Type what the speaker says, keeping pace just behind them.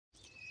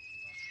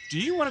Do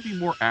you want to be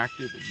more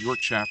active in your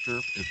chapter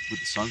with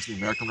the Sons of the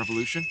American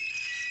Revolution?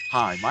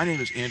 Hi, my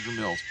name is Andrew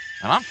Mills,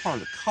 and I'm part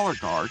of the Color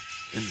Guard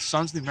in the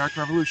Sons of the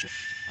American Revolution,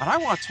 and I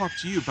want to talk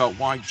to you about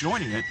why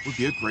joining it would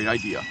be a great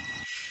idea.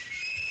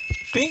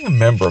 Being a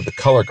member of the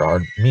Color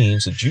Guard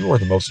means that you are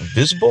the most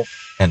visible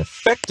and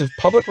effective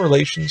public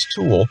relations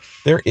tool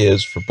there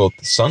is for both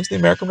the Sons of the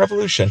American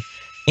Revolution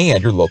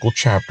and your local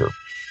chapter.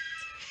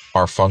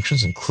 Our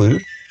functions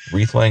include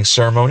wreath-laying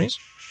ceremonies,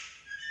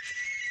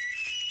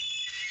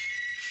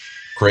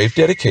 grave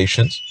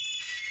dedications,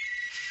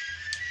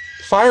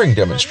 firing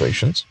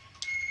demonstrations,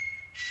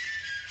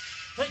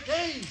 Take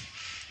aim!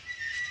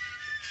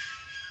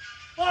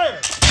 Fire!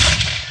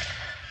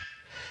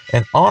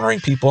 and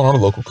honoring people in our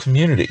local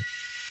community.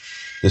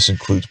 This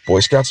includes Boy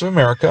Scouts of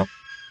America,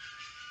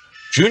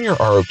 junior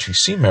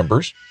ROTC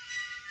members,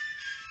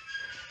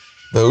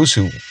 those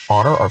who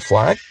honor our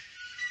flag,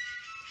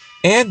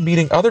 and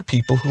meeting other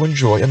people who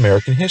enjoy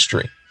American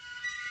history.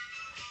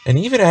 And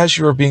even as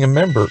you are being a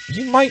member,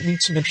 you might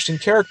meet some interesting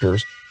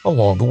characters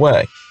along the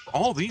way. For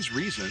all these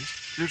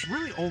reasons, there's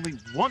really only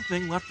one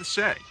thing left to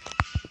say.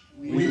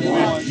 We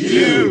want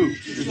you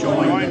to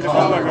join the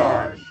Color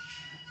Guard.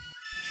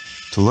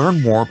 To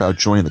learn more about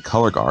joining the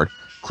Color Guard,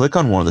 click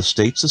on one of the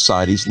state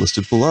societies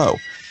listed below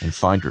and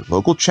find your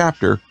local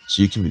chapter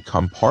so you can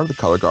become part of the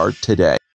Color Guard today.